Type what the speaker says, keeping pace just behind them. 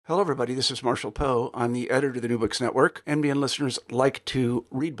Hello, everybody. This is Marshall Poe. I'm the editor of the New Books Network. NBN listeners like to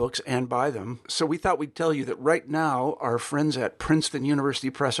read books and buy them. So we thought we'd tell you that right now, our friends at Princeton University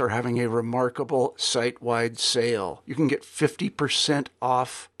Press are having a remarkable site-wide sale. You can get 50%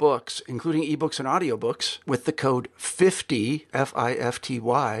 off books, including ebooks and audiobooks, with the code 50,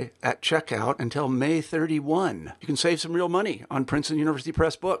 F-I-F-T-Y, at checkout until May 31. You can save some real money on Princeton University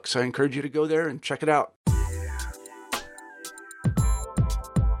Press books. I encourage you to go there and check it out.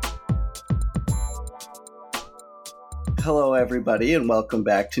 Hello, everybody, and welcome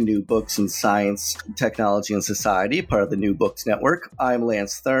back to New Books in Science, Technology, and Society, part of the New Books Network. I'm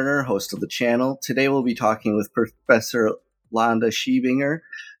Lance Thurner, host of the channel. Today we'll be talking with Professor Londa Schiebinger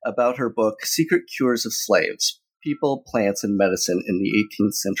about her book, Secret Cures of Slaves: People, Plants, and Medicine in the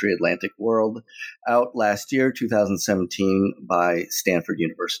 18th Century Atlantic World, out last year, 2017, by Stanford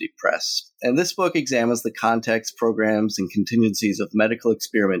University Press. And this book examines the context, programs, and contingencies of medical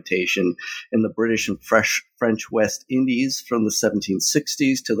experimentation in the British and French West Indies from the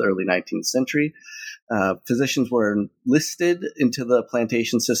 1760s to the early 19th century. Physicians were enlisted into the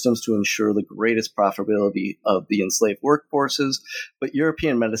plantation systems to ensure the greatest profitability of the enslaved workforces, but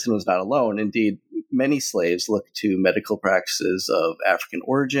European medicine was not alone. Indeed, many slaves looked to medical practices of African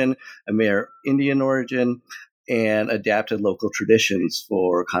origin, Amerindian origin, and adapted local traditions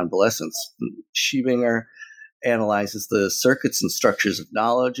for convalescence. Schiebinger analyzes the circuits and structures of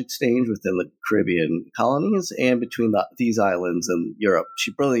knowledge exchange within the Caribbean colonies and between these islands and Europe.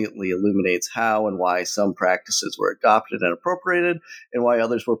 She brilliantly illuminates how and why some practices were adopted and appropriated and why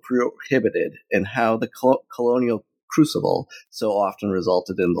others were prohibited, and how the colonial crucible so often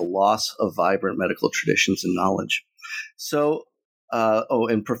resulted in the loss of vibrant medical traditions and knowledge.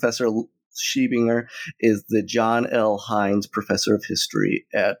 And Professor Schiebinger is the John L. Hines Professor of History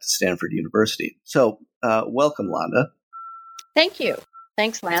at Stanford University. So, welcome, Londa. Thank you.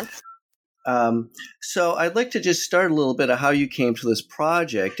 Thanks, Lance. So I'd like to just start a little bit of how you came to this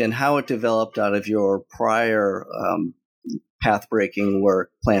project and how it developed out of your prior path-breaking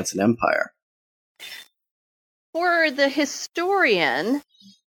work, Plants and Empire. For the historian,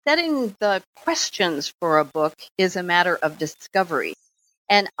 setting the questions for a book is a matter of discovery.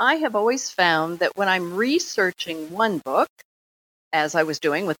 And I have always found that when I'm researching one book, as I was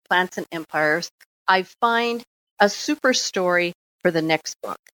doing with Plants and Empires, I find a super story for the next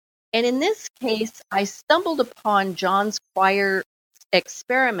book. And in this case, I stumbled upon John Squire's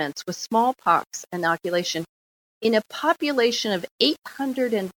experiments with smallpox inoculation in a population of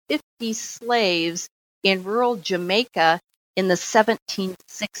 850 slaves in rural Jamaica in the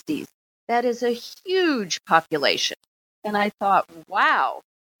 1760s. That is a huge population. And I thought, wow,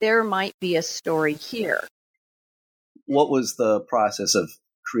 there might be a story here. What was the process of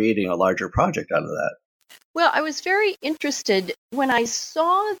creating a larger project out of that? Well, I was very interested when I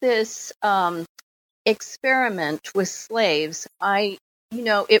saw this experiment with slaves. I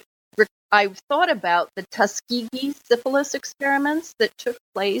thought about the Tuskegee syphilis experiments that took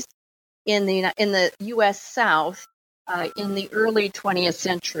place in the U.S. South in the early 20th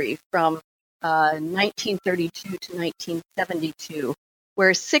century, from 1932 to 1972,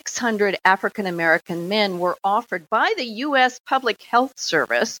 where 600 African American men were offered by the U.S. Public Health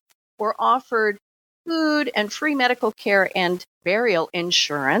Service, were offered food and free medical care and burial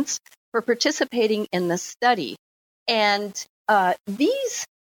insurance for participating in the study. And these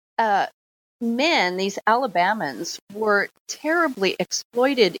men, these Alabamans, were terribly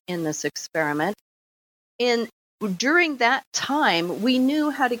exploited in this experiment. During that time, we knew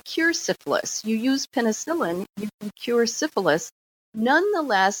how to cure syphilis. You use penicillin, you can cure syphilis.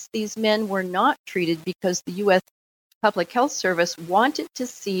 Nonetheless, these men were not treated because the U.S. Public Health Service wanted to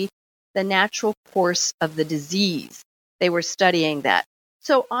see the natural course of the disease. They were studying that.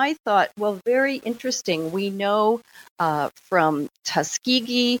 So I thought, well, very interesting. We know from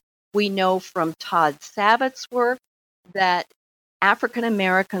Tuskegee, we know from Todd Savitt's work that African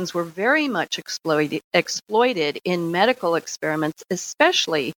Americans were very much exploited in medical experiments,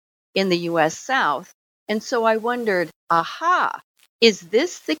 especially in the U.S. South. And so I wondered, is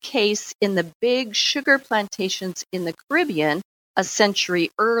this the case in the big sugar plantations in the Caribbean a century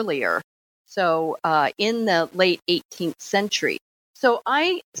earlier? So in the late 18th century. So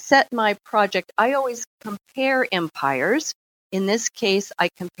I set my project, I always compare empires. In this case, I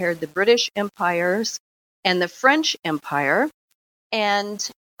compared the British empires and the French Empire. And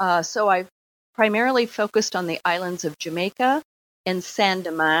so I primarily focused on the islands of Jamaica and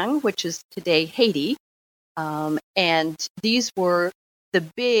Saint-Domingue, which is today Haiti. And these were the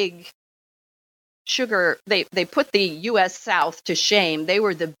big sugar, they put the U.S. South to shame. They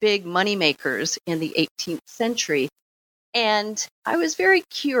were the big moneymakers in the 18th century. And I was very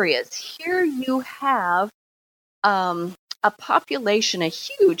curious. Here you have a population, a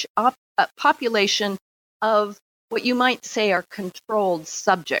huge population of what you might say are controlled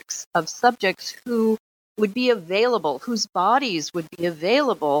subjects, of subjects who would be available, whose bodies would be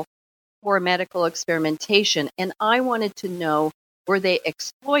available for medical experimentation. And I wanted to know, were they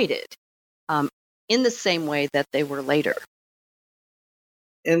exploited in the same way that they were later?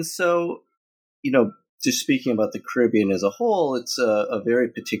 And so, just speaking about the Caribbean as a whole, it's a very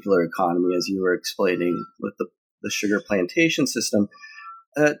particular economy, as you were explaining, with the sugar plantation system.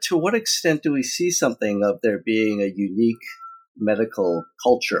 To what extent do we see something of there being a unique medical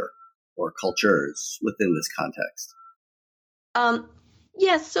culture or cultures within this context?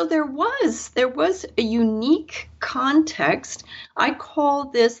 Yes, so there was a unique context. I call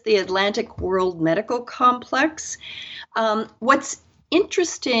this the Atlantic World Medical Complex. What's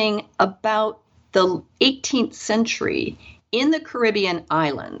interesting about the 18th century in the Caribbean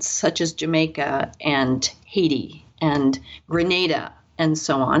islands, such as Jamaica and Haiti and Grenada and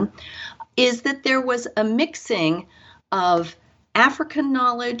so on, is that there was a mixing of African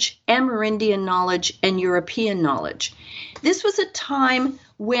knowledge, Amerindian knowledge, and European knowledge. This was a time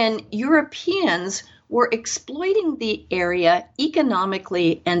when Europeans were exploiting the area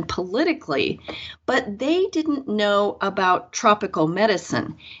economically and politically, but they didn't know about tropical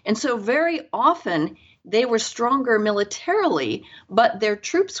medicine. And so very often they were stronger militarily, but their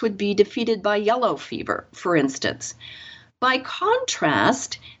troops would be defeated by yellow fever, for instance. By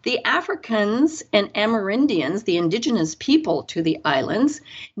contrast, the Africans and Amerindians, the indigenous people to the islands,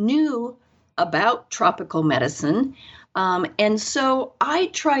 knew about tropical medicine. And so I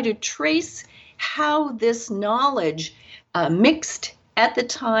try to trace how this knowledge mixed at the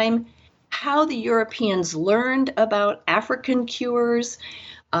time, how the Europeans learned about African cures,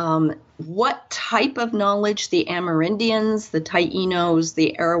 what type of knowledge the Amerindians, the Taínos,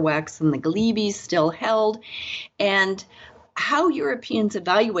 the Arawaks, and the Galibis still held, and how Europeans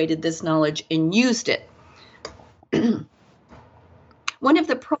evaluated this knowledge and used it. One of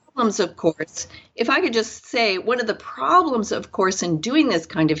the problems, of course, if I could just say, one of the problems, of course, in doing this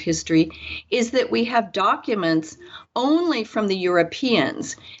kind of history is that we have documents only from the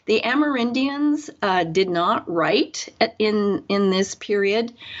Europeans. The Amerindians did not write in this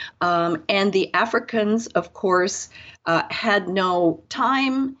period, and the Africans, of course, had no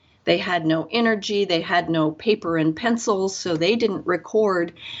time. They had no energy, they had no paper and pencils, so they didn't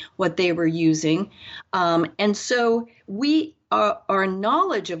record what they were using. And so our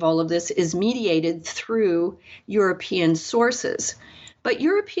knowledge of all of this is mediated through European sources. But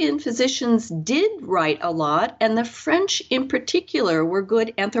European physicians did write a lot, and the French in particular were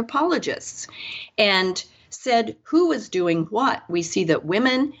good anthropologists and said who was doing what. We see that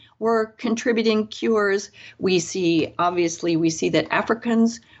women were contributing cures. We see that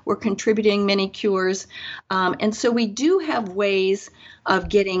Africans were contributing many cures. And so we do have ways of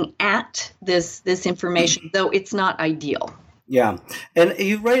getting at this information, though it's not ideal. Yeah, and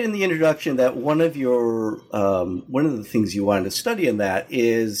you write in the introduction that one of the things you wanted to study in that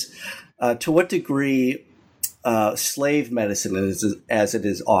is to what degree slave medicine, as it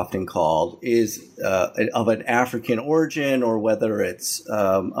is often called, is of an African origin, or whether it's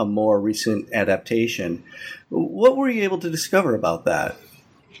a more recent adaptation. What were you able to discover about that?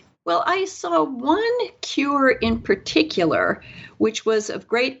 Well, I saw one cure in particular, which was of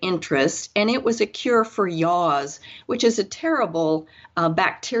great interest, and it was a cure for yaws, which is a terrible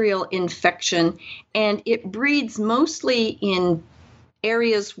bacterial infection, and it breeds mostly in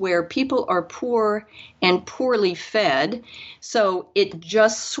areas where people are poor and poorly fed. So it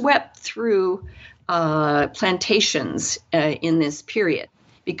just swept through plantations in this period,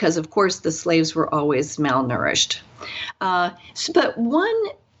 because, of course, the slaves were always malnourished. But one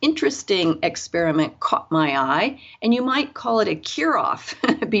interesting experiment caught my eye, and you might call it a cure-off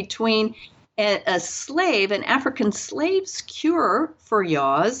between a slave, an African slave's cure for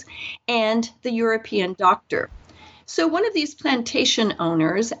yaws, and the European doctor. So one of these plantation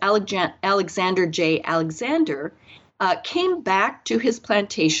owners, Alexander J. Alexander, came back to his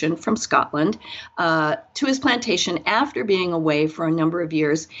plantation from Scotland, to his plantation after being away for a number of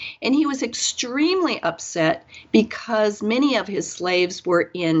years. And he was extremely upset because many of his slaves were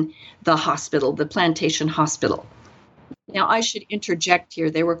in the hospital, the plantation hospital. Now, I should interject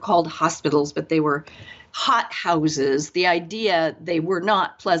here. They were called hospitals, but they were hot houses. The idea, they were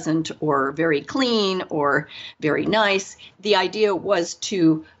not pleasant or very clean or very nice. The idea was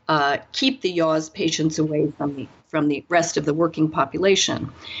to keep the yaws patients away from the rest of the working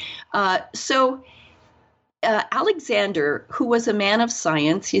population. So Alexander, who was a man of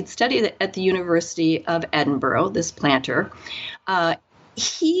science, he had studied at the University of Edinburgh, this planter.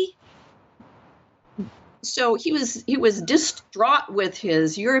 He was distraught with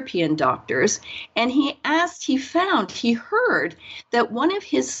his European doctors, and he heard that one of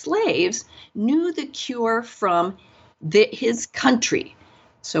his slaves knew the cure from his country,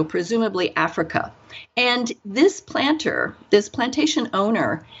 so presumably Africa. And this plantation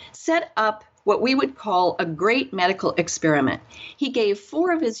owner, set up what we would call a great medical experiment. He gave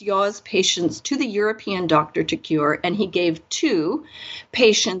 4 of his Yaws patients to the European doctor to cure, and he gave 2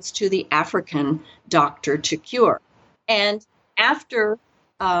 patients to the African doctor to cure. And after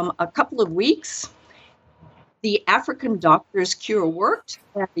a couple of weeks, the African doctor's cure worked,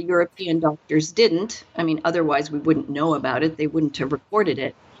 and the European doctors didn't. I mean, otherwise we wouldn't know about it. They wouldn't have reported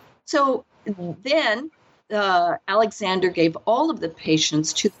it. So then Alexander gave all of the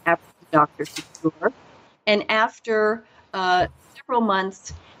patients to the African doctor to cure. And after several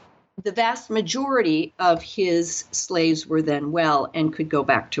months, the vast majority of his slaves were then well and could go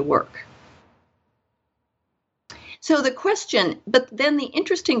back to work. So the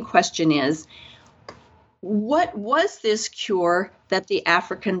interesting question is, what was this cure that the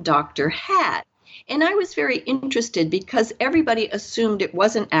African doctor had? And I was very interested because everybody assumed it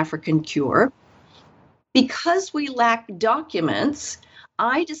was an African cure. Because we lack documents,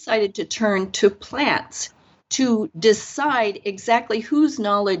 I decided to turn to plants to decide exactly whose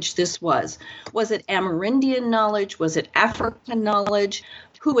knowledge this was. Was it Amerindian knowledge? Was it African knowledge?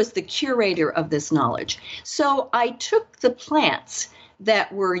 Who was the curator of this knowledge? So I took the plants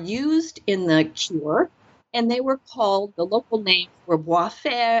that were used in the cure, and they were called, the local names were Bois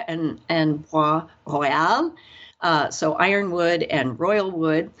Fer and Bois Royal, so ironwood and royal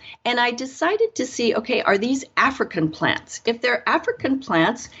wood. And I decided to see, okay, are these African plants? If they're African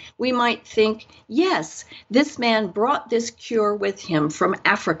plants, we might think, yes, this man brought this cure with him from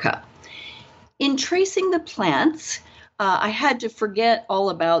Africa. In tracing the plants, I had to forget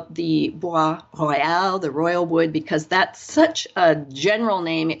all about the Bois Royal, the royal wood, because that's such a general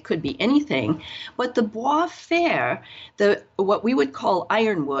name, it could be anything. But the Bois Fer, what we would call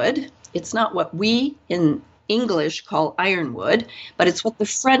ironwood, it's not what we in English call ironwood, but it's what the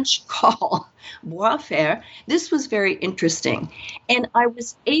French call Bois Fer. This was very interesting. And I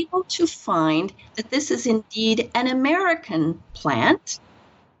was able to find that this is indeed an American plant,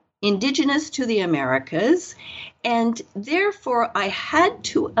 indigenous to the Americas, and therefore I had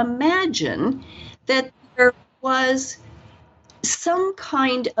to imagine that there was some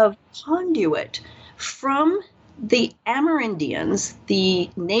kind of conduit from the Amerindians, the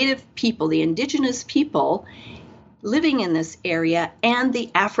native people, the indigenous people living in this area, and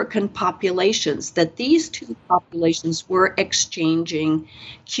the African populations, that these two populations were exchanging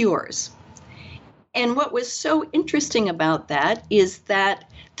cures. And what was so interesting about that is that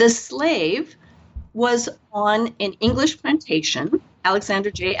the slave was on an English plantation.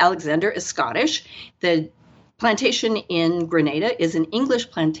 Alexander J. Alexander is Scottish. The plantation in Grenada is an English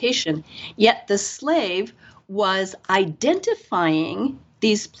plantation, yet the slave was identifying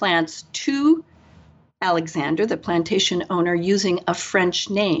these plants to Alexander, the plantation owner, using a French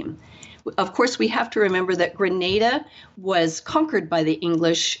name. Of course, we have to remember that Grenada was conquered by the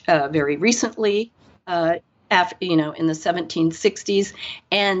English very recently, in the 1760s,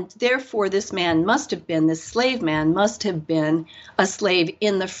 and therefore this slave man must have been a slave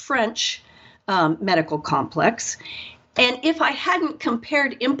in the French medical complex. And if I hadn't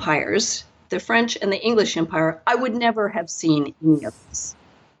compared empires, the French and the English Empire, I would never have seen any of this.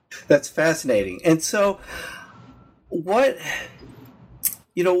 That's fascinating. And so why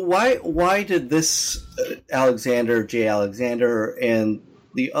did this Alexander J. Alexander and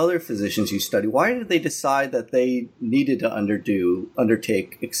the other physicians you study, why did they decide that they needed to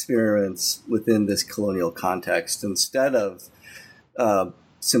undertake experiments within this colonial context instead of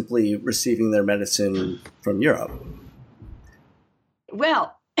simply receiving their medicine from Europe?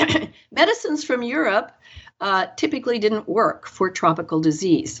 Well, medicines from Europe typically didn't work for tropical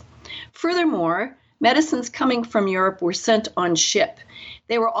disease. Furthermore, medicines coming from Europe were sent on ship.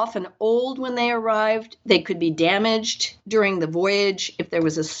 They were often old when they arrived. They could be damaged during the voyage. If there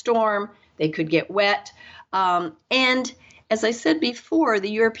was a storm, they could get wet. And as I said before,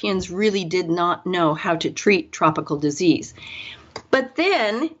 the Europeans really did not know how to treat tropical disease. But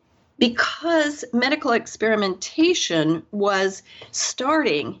then, because medical experimentation was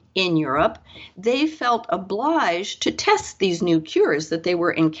starting in Europe, they felt obliged to test these new cures that they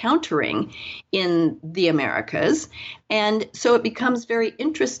were encountering in the Americas. And so it becomes very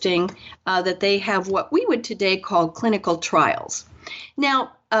interesting that they have what we would today call clinical trials.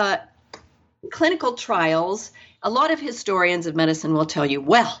 Now, clinical trials, a lot of historians of medicine will tell you,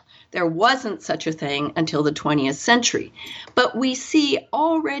 well, there wasn't such a thing until the 20th century. But we see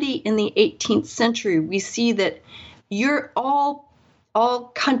already in the 18th century, we see that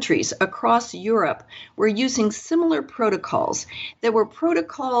all countries across Europe were using similar protocols. There were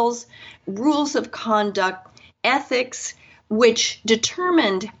protocols, rules of conduct, ethics, which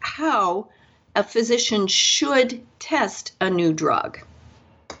determined how a physician should test a new drug.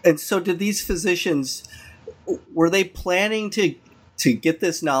 And so did these physicians, were they planning to get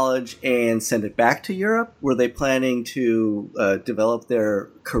this knowledge and send it back to Europe? Were they planning to develop their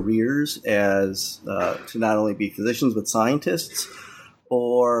careers as to not only be physicians but scientists?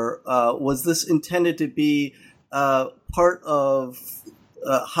 Or was this intended to be part of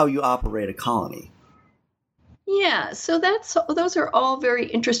how you operate a colony? Yeah, so those are all very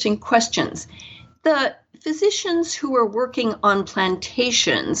interesting questions. The physicians who were working on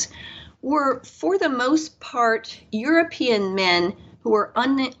plantations were, for the most part, European men who were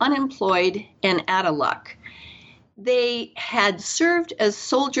unemployed and out of luck. They had served as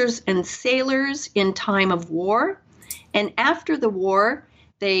soldiers and sailors in time of war, and after the war,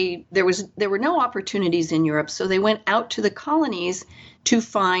 there were no opportunities in Europe, so they went out to the colonies to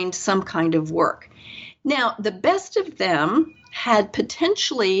find some kind of work. Now, the best of them had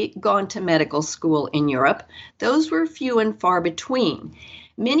potentially gone to medical school in Europe. Those were few and far between.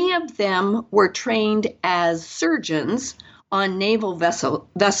 Many of them were trained as surgeons on naval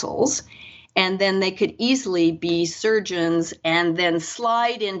vessels, and then they could easily be surgeons and then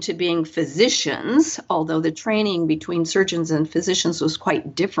slide into being physicians, although the training between surgeons and physicians was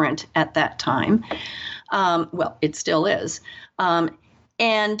quite different at that time. Well, it still is.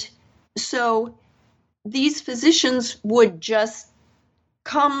 And so these physicians would just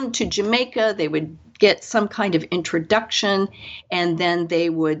come to Jamaica, they would get some kind of introduction, and then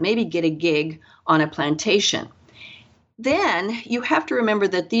they would maybe get a gig on a plantation. Then you have to remember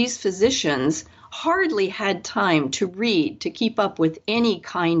that these physicians hardly had time to read, to keep up with any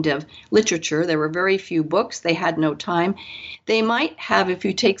kind of literature. There were very few books. They had no time. They might have, if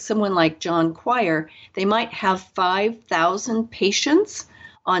you take someone like John Quire, they might have 5,000 patients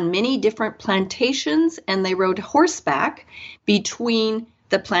on many different plantations, and they rode horseback between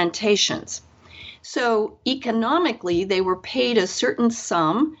the plantations. So economically, they were paid a certain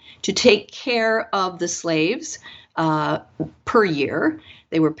sum to take care of the slaves per year.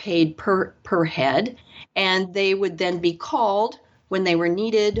 They were paid per head, and they would then be called when they were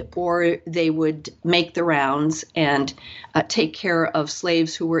needed, or they would make the rounds and take care of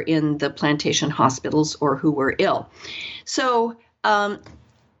slaves who were in the plantation hospitals or who were ill. So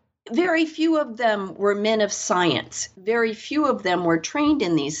very few of them were men of science. Very few of them were trained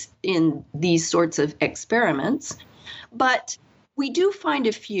in these sorts of experiments, but we do find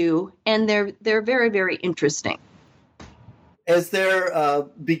a few, and they're very, very interesting. As they're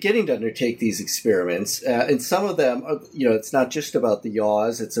beginning to undertake these experiments, and some of them, it's not just about the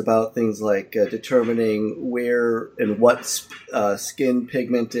yaws, it's about things like determining where and what skin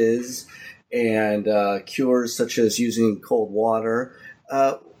pigment is, and cures such as using cold water.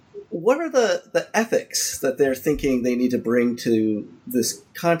 What are the ethics that they're thinking they need to bring to this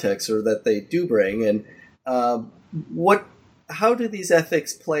context, or that they do bring, and how do these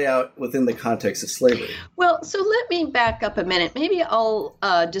ethics play out within the context of slavery? Well, so let me back up a minute. Maybe I'll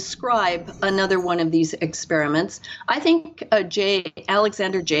describe another one of these experiments. I think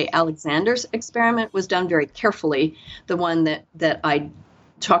Alexander J. Alexander's experiment was done very carefully, the one that I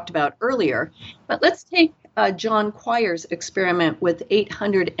talked about earlier. But let's take John Quire's experiment with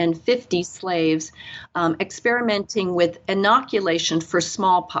 850 slaves experimenting with inoculation for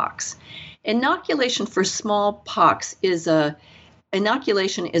smallpox. Inoculation for smallpox is a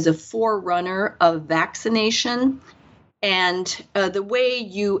forerunner of vaccination, and the way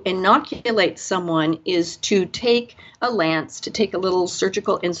you inoculate someone is to take a lance, to take a little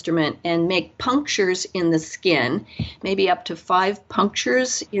surgical instrument and make punctures in the skin, maybe up to 5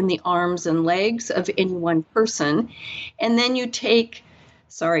 punctures in the arms and legs of any one person, and then you take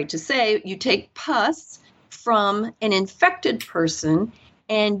pus from an infected person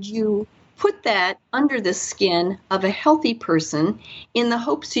and you put that under the skin of a healthy person in the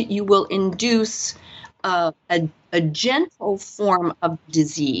hopes that you will induce a gentle form of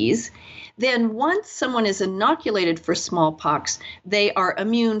disease. Then once someone is inoculated for smallpox, they are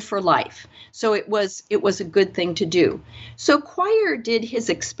immune for life. So it was a good thing to do. So Quire did his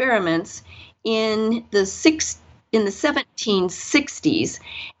experiments in the 1760s,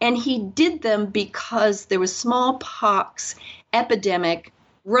 and he did them because there was smallpox epidemic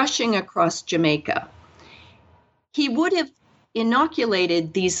rushing across Jamaica. He would have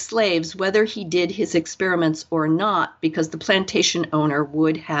inoculated these slaves, whether he did his experiments or not, because the plantation owner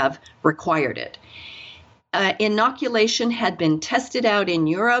would have required it. Inoculation had been tested out in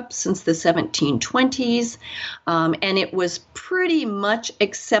Europe since the 1720s, and it was pretty much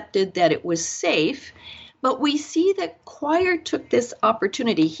accepted that it was safe. But we see that Quire took this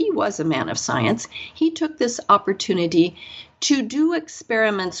opportunity. He was a man of science. He took this opportunity to do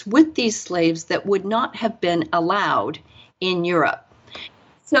experiments with these slaves that would not have been allowed in Europe.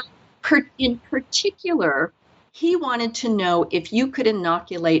 So in particular, he wanted to know if you could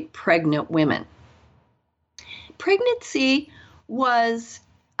inoculate pregnant women. Pregnancy was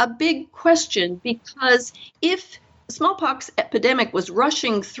a big question because if smallpox epidemic was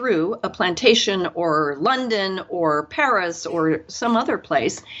rushing through a plantation or London or Paris or some other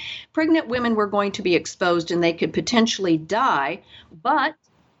place, pregnant women were going to be exposed and they could potentially die. But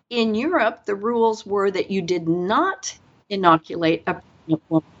in Europe, the rules were that you did not inoculate a pregnant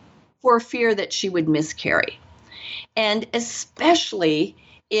woman for fear that she would miscarry. And especially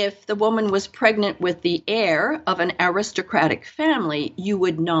if the woman was pregnant with the heir of an aristocratic family, you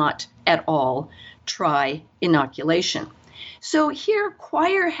would not at all try inoculation. So here,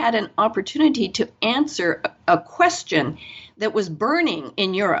 Quire had an opportunity to answer a question that was burning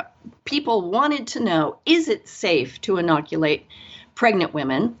in Europe. People wanted to know, is it safe to inoculate pregnant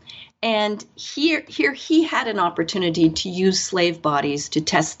women? And here he had an opportunity to use slave bodies to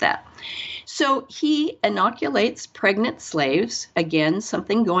test that. So he inoculates pregnant slaves, again,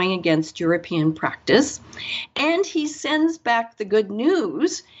 something going against European practice, and he sends back the good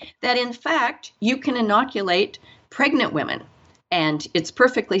news that, in fact, you can inoculate pregnant women, and it's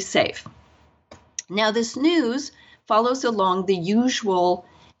perfectly safe. Now, this news follows along the usual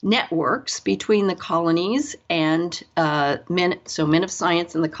networks between the colonies and men of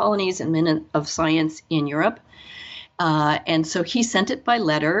science in the colonies and men of science in Europe. And so he sent it by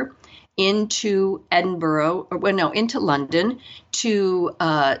letter into into London to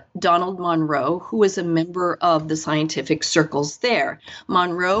Donald Monro, who was a member of the scientific circles there.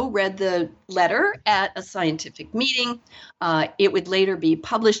 Monro read the letter at a scientific meeting. It would later be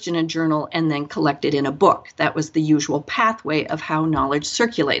published in a journal and then collected in a book. That was the usual pathway of how knowledge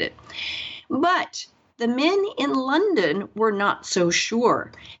circulated. But the men in London were not so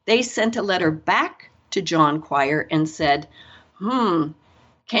sure. They sent a letter back to John Quire and said,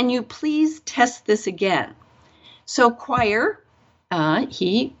 can you please test this again? So Quire,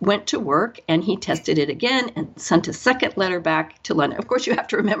 he went to work and he tested it again and sent a second letter back to London. Of course, you have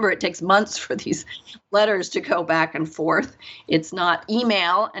to remember it takes months for these letters to go back and forth. It's not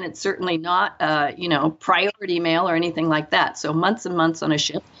email, and it's certainly not, priority mail or anything like that. So months and months on a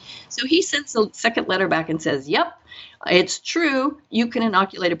ship. So he sends a second letter back and says, yep, it's true, you can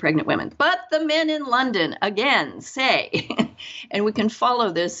inoculate a pregnant woman. But the men in London, again, say, and we can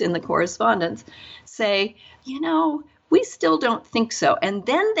follow this in the correspondence, say, we still don't think so. And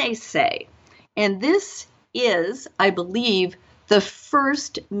then they say, and this is, I believe, the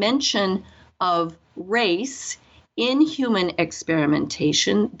first mention of race in human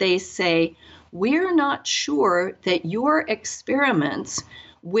experimentation. They say, we're not sure that your experiments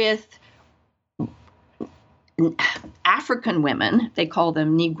with African women, they call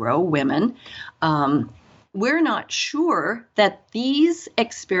them Negro women, we're not sure that these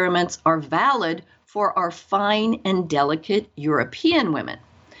experiments are valid for our fine and delicate European women.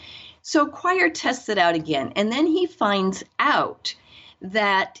 So Quire tests it out again, and then he finds out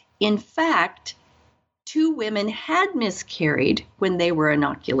that, in fact, 2 women had miscarried when they were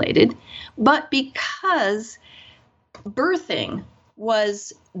inoculated, but because birthing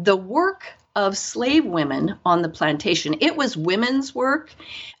was the work of slave women on the plantation. It was women's work.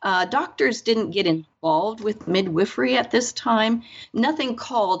 Doctors didn't get involved with midwifery at this time. Nothing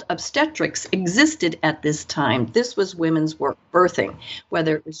called obstetrics existed at this time. This was women's work, birthing.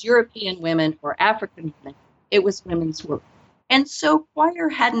 Whether it was European women or African women, it was women's work. And so Quire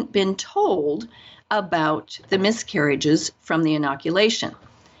hadn't been told about the miscarriages from the inoculation.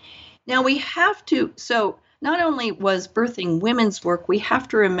 Now not only was birthing women's work, we have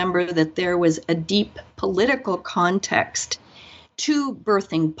to remember that there was a deep political context to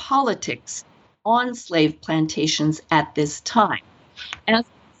birthing politics on slave plantations at this time. As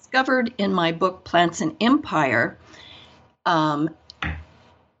discovered in my book, Plants and Empire,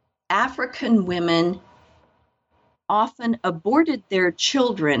 African women often aborted their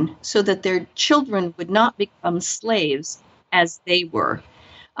children so that their children would not become slaves as they were.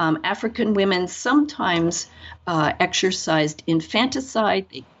 African women sometimes exercised infanticide.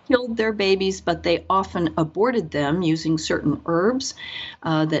 They killed their babies, but they often aborted them using certain herbs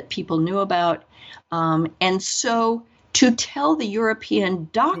that people knew about. And so to tell the European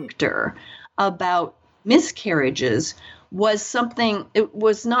doctor about miscarriages was something, it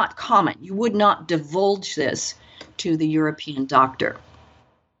was not common. You would not divulge this to the European doctor.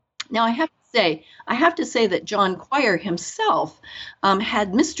 Now, I have to say that John Quire himself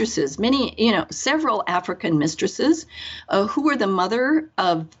had mistresses, several African mistresses, who were the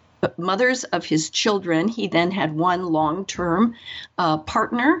mothers of his children. He then had one long-term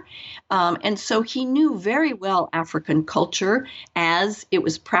partner, and so he knew very well African culture as it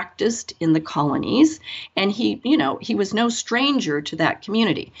was practiced in the colonies, and he was no stranger to that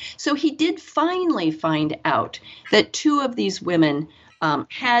community. So he did finally find out that two of these women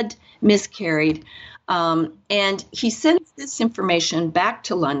had miscarried, and he sent this information back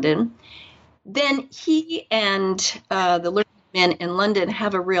to London. Then he and the learned men in London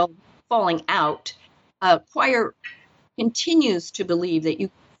have a real falling out. Quire continues to believe that you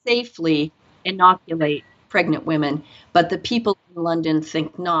can safely inoculate pregnant women, but the people in London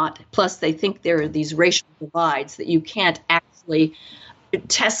think not. Plus, they think there are these racial divides that you can't actually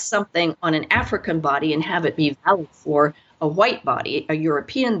test something on an African body and have it be valid for a white body, a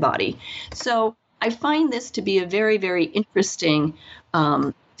European body. So I find this to be a very, very interesting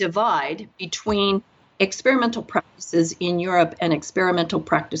divide between experimental practices in Europe and experimental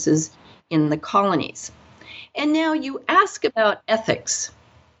practices in the colonies. And now you ask about ethics.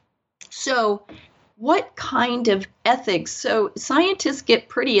 So what kind of ethics? So scientists get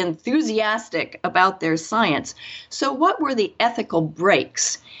pretty enthusiastic about their science. So what were the ethical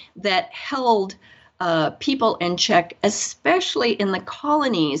breaks that held people in check, especially in the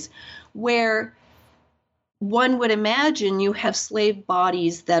colonies where one would imagine you have slave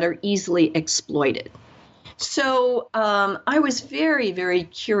bodies that are easily exploited? So I was very, very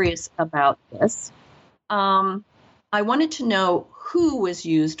curious about this. I wanted to know who was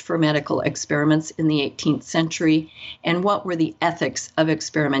used for medical experiments in the 18th century and what were the ethics of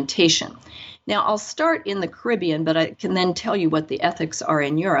experimentation. Now, I'll start in the Caribbean, but I can then tell you what the ethics are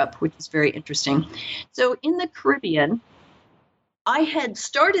in Europe, which is very interesting. So in the Caribbean, I had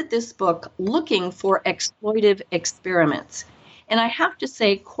started this book looking for exploitive experiments. And I have to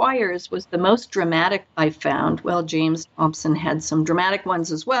say, Quire's was the most dramatic I found. Well, James Thompson had some dramatic ones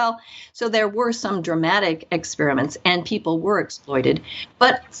as well. So there were some dramatic experiments and people were exploited.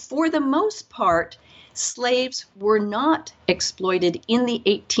 But for the most part, slaves were not exploited in the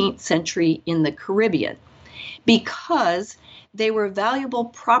 18th century in the Caribbean because they were valuable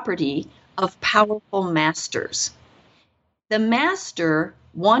property of powerful masters. The master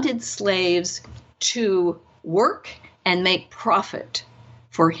wanted slaves to work and make profit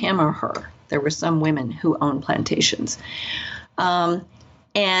for him or her. There were some women who owned plantations.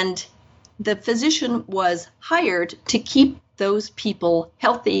 And the physician was hired to keep those people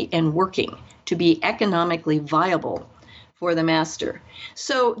healthy and working, to be economically viable for the master.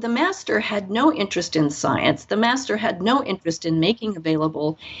 So the master had no interest in science. The master had no interest in making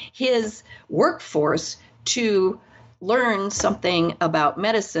available his workforce to learn something about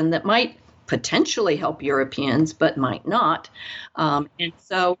medicine that might potentially help Europeans, but might not. And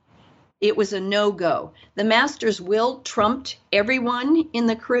so it was a no-go. The master's will trumped everyone in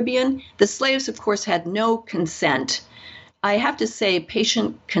the Caribbean. The slaves, of course, had no consent. I have to say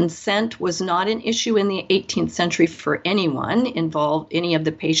patient consent was not an issue in the 18th century for anyone involved, any of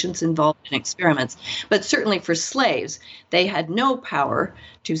the patients involved in experiments. But certainly for slaves, they had no power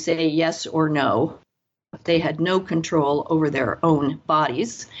to say yes or no. They had no control over their own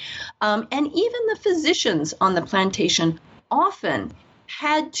bodies. And even the physicians on the plantation often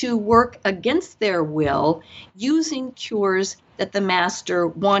had to work against their will using cures that the master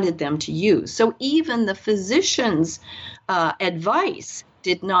wanted them to use. So even the physician's advice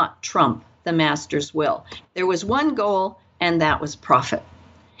did not trump the master's will. There was one goal, and that was profit.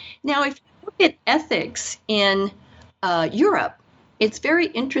 Now, if you look at ethics in Europe, it's very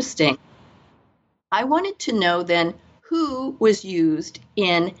interesting. I wanted to know then who was used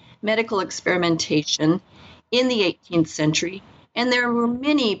in medical experimentation in the 18th century, and there were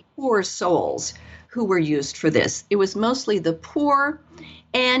many poor souls who were used for this. It was mostly the poor,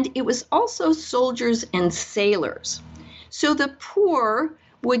 and it was also soldiers and sailors. So the poor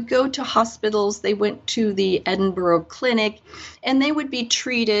would go to hospitals, they went to the Edinburgh Clinic, and they would be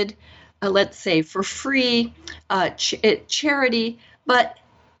treated, let's say, for free, charity, but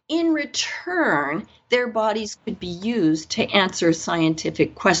in return, their bodies could be used to answer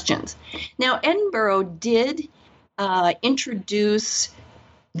scientific questions. Now, Edinburgh did introduce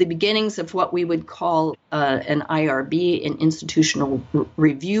the beginnings of what we would call an IRB, an institutional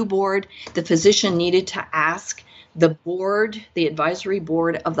review board. The physician needed to ask the board, the advisory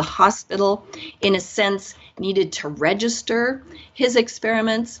board of the hospital, in a sense, needed to register his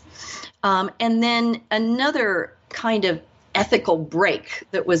experiments. And then another kind of ethical break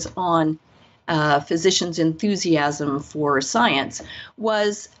that was on physicians' enthusiasm for science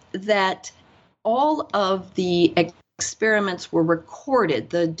was that all of the experiments were recorded.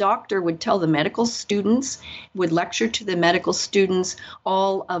 The doctor would tell the medical students, would lecture to the medical students.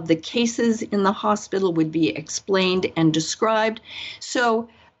 All of the cases in the hospital would be explained and described. So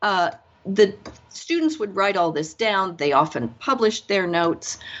the students would write all this down. They often published their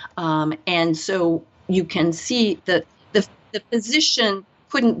notes. And so you can see that the physician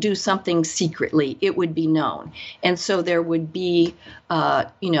couldn't do something secretly. It would be known. And so there would be,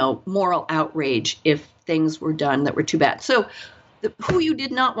 moral outrage if things were done that were too bad. So who you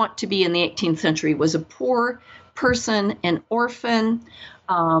did not want to be in the 18th century was a poor person, an orphan,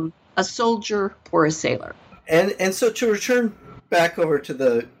 a soldier, or a sailor. And so to return back over to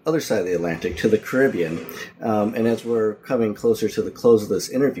the other side of the Atlantic, to the Caribbean, and as we're coming closer to the close of this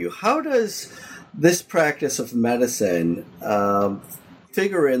interview, how does this practice of medicine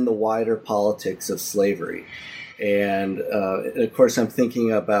figure in the wider politics of slavery? And of course, I'm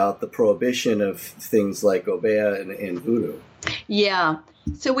thinking about the prohibition of things like obeah and voodoo. Yeah.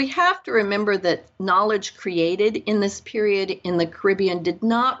 So we have to remember that knowledge created in this period in the Caribbean did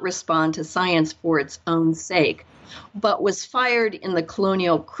not respond to science for its own sake, but was fired in the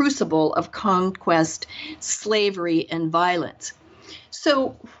colonial crucible of conquest, slavery, and violence.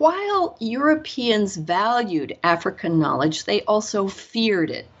 So while Europeans valued African knowledge, they also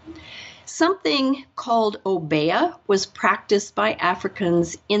feared it. Something called obeah was practiced by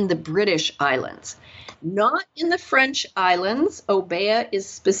Africans in the British Islands. Not in the French islands. Obeah is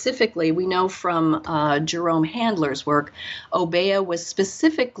specifically, we know from Jerome Handler's work, obeah was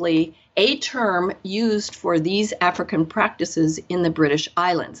specifically a term used for these African practices in the British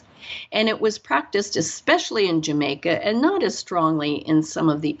Islands. And it was practiced especially in Jamaica and not as strongly in some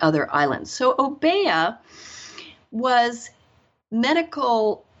of the other islands. So obeah was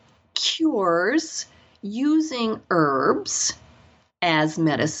medical cures using herbs as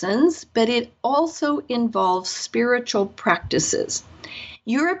medicines, but it also involves spiritual practices.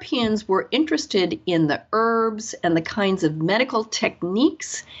 Europeans were interested in the herbs and the kinds of medical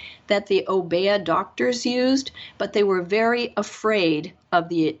techniques that the obeah doctors used, but they were very afraid of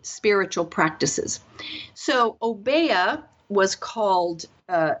the spiritual practices. So obeah was called,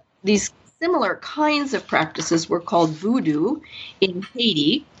 these similar kinds of practices were called voodoo in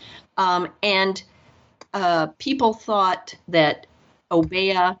Haiti, and people thought that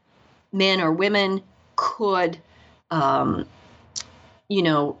obeah, men or women, could,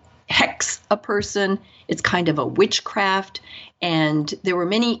 hex a person. It's kind of a witchcraft. And there were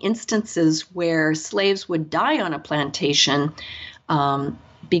many instances where slaves would die on a plantation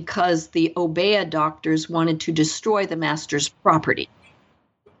because the obeah doctors wanted to destroy the master's property.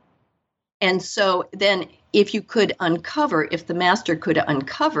 And so then if the master could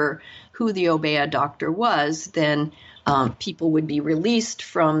uncover who the obeah doctor was, then people would be released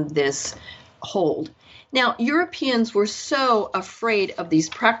from this hold. Now, Europeans were so afraid of these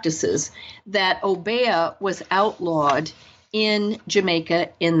practices that obeah was outlawed in Jamaica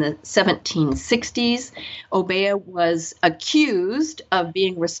in the 1760s. Obeah was accused of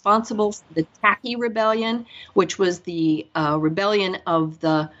being responsible for the Tacky Rebellion, which was the rebellion of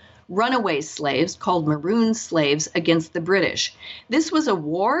the runaway slaves called maroon slaves against the British. This was a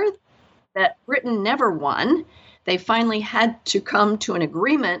war that Britain never won. They finally had to come to an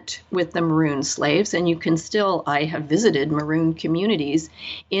agreement with the maroon slaves, and I have visited maroon communities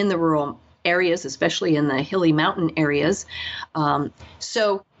in the rural areas, especially in the hilly mountain areas.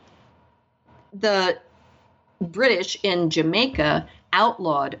 So the British in Jamaica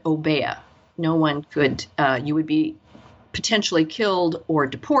outlawed obeah. No one could, you would be potentially killed or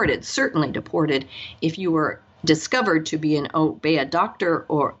deported, certainly deported, if you were discovered to be an obeah doctor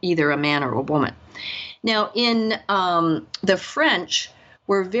or either a man or a woman. Now, in the French,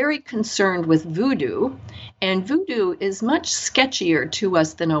 were very concerned with voodoo, and voodoo is much sketchier to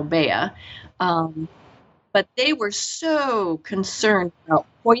us than obeah, but they were so concerned about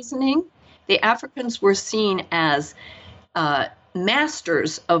poisoning. The Africans were seen as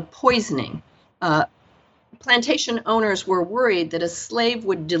masters of poisoning. Plantation owners were worried that a slave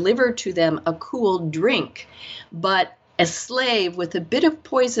would deliver to them a cool drink, but a slave with a bit of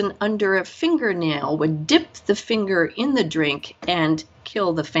poison under a fingernail would dip the finger in the drink and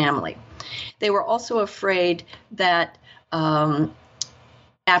kill the family. They were also afraid that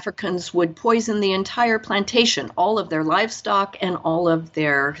Africans would poison the entire plantation, all of their livestock and all of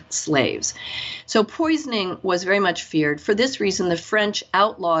their slaves. So poisoning was very much feared. For this reason, the French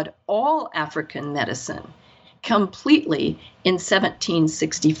outlawed all African medicine completely in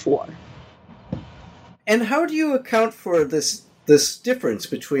 1764. And how do you account for this difference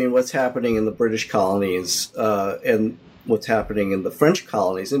between what's happening in the British colonies and what's happening in the French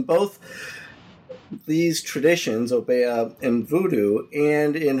colonies? In both these traditions, Obeah and Voodoo,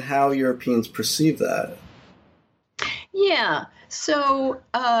 and in how Europeans perceive that? Yeah, so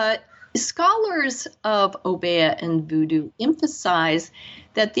scholars of Obeah and Voodoo emphasize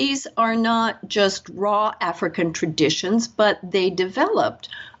that these are not just raw African traditions, but they developed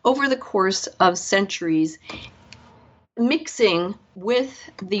over the course of centuries, mixing with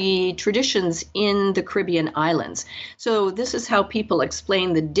the traditions in the Caribbean islands. So this is how people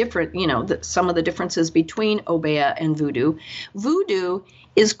explain the different, some of the differences between Obeah and Voodoo. Voodoo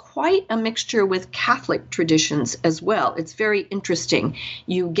is quite a mixture with Catholic traditions as well. It's very interesting.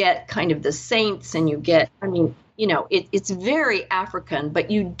 You get kind of the saints and you get, it's very African,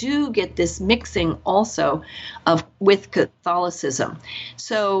 but you do get this mixing also with Catholicism.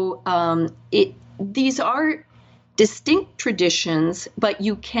 So these are distinct traditions, but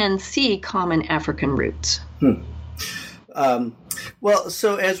you can see common African roots. Well,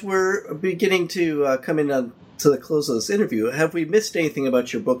 so as we're beginning to come in to the close of this interview, have we missed anything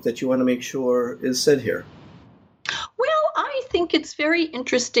about your book that you want to make sure is said here? Well, I think it's very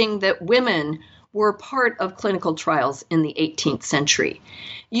interesting that women were part of clinical trials in the 18th century.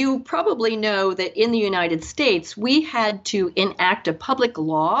 You probably know that in the United States, we had to enact a public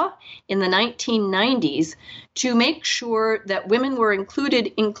law in the 1990s to make sure that women were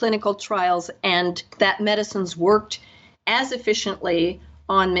included in clinical trials and that medicines worked as efficiently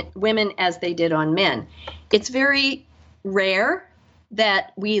on women as they did on men. It's very rare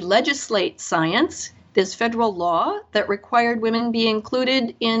that we legislate science. This federal law that required women be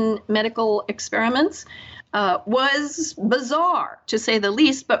included in medical experiments was bizarre, to say the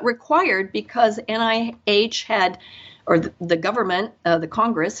least, but required because NIH had, or the government, the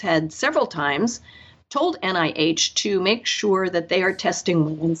Congress had several times told NIH to make sure that they are testing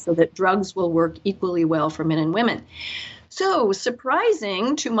women so that drugs will work equally well for men and women. So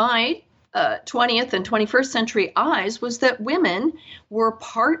surprising to my 20th and 21st century eyes was that women were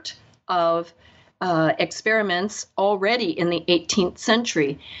part of experiments already in the 18th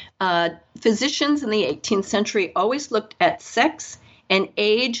century. Physicians in the 18th century always looked at sex and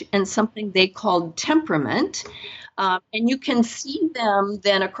age and something they called temperament. And you can see them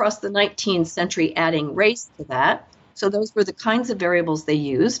then across the 19th century adding race to that. So those were the kinds of variables they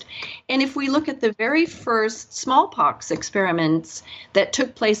used. And if we look at the very first smallpox experiments that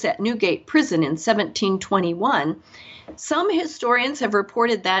took place at Newgate Prison in 1721, some historians have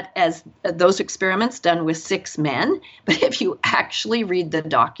reported that as those experiments done with 6 men, but if you actually read the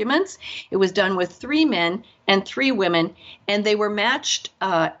documents, it was done with 3 men and 3 women, and they were matched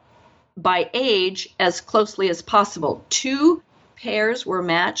by age as closely as possible. 2 pairs were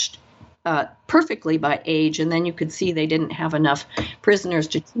matched perfectly by age, and then you could see they didn't have enough prisoners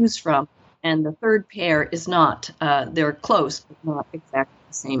to choose from, and the 3rd pair is not, they're close, but not exactly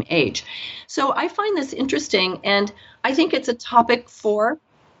the same age. So I find this interesting, and I think it's a topic for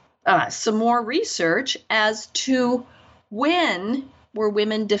some more research as to when were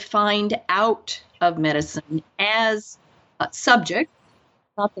women defined out of medicine as subjects.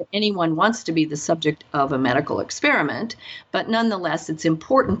 Not that anyone wants to be the subject of a medical experiment, but nonetheless, it's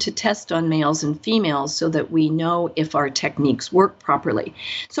important to test on males and females so that we know if our techniques work properly.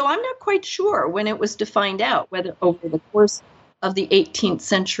 So I'm not quite sure when it was defined out, whether over the course of the 18th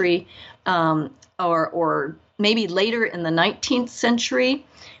century or maybe later in the 19th century.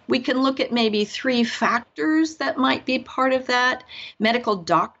 We can look at maybe 3 factors that might be part of that. Medical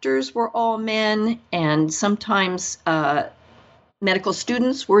doctors were all men, and sometimes medical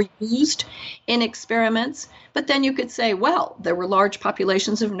students were used in experiments. But then you could say, well, there were large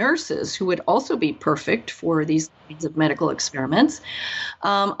populations of nurses who would also be perfect for these kinds of medical experiments.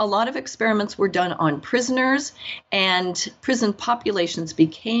 A lot of experiments were done on prisoners, and prison populations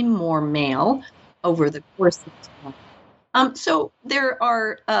became more male over the course of time. So there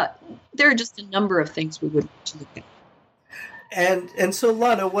are just a number of things we would want to look at. And so,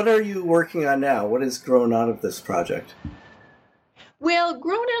 Lana, what are you working on now? What has grown out of this project? Well,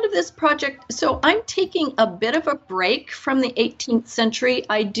 grown out of this project, so I'm taking a bit of a break from the 18th century.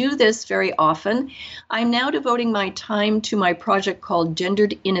 I do this very often. I'm now devoting my time to my project called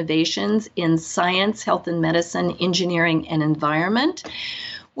Gendered Innovations in Science, Health and Medicine, Engineering, and Environment,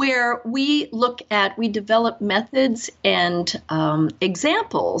 where we develop methods and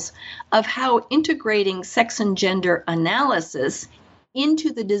examples of how integrating sex and gender analysis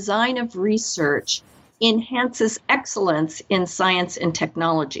into the design of research enhances excellence in science and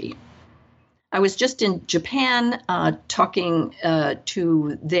technology. I was just in Japan talking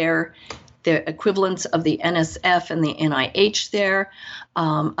to the equivalents of the NSF and the NIH there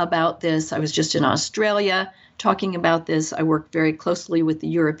about this. I was just in Australia talking about this. I work very closely with the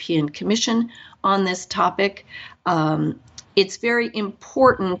European Commission on this topic. It's very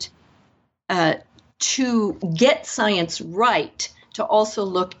important to get science right, to also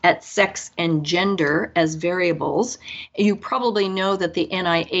look at sex and gender as variables. You probably know that the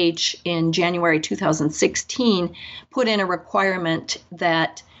NIH in January 2016 put in a requirement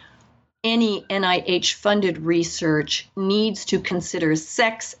that any NIH-funded research needs to consider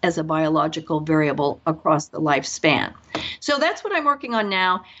sex as a biological variable across the lifespan. So that's what I'm working on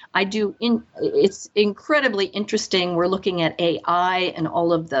now. It's incredibly interesting. We're looking at AI and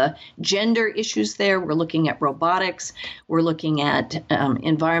all of the gender issues there. We're looking at robotics. We're looking at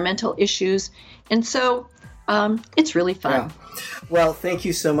environmental issues. And so it's really fun. Yeah. Well, thank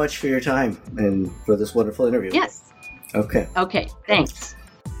you so much for your time and for this wonderful interview. Yes. Okay. Okay, thanks.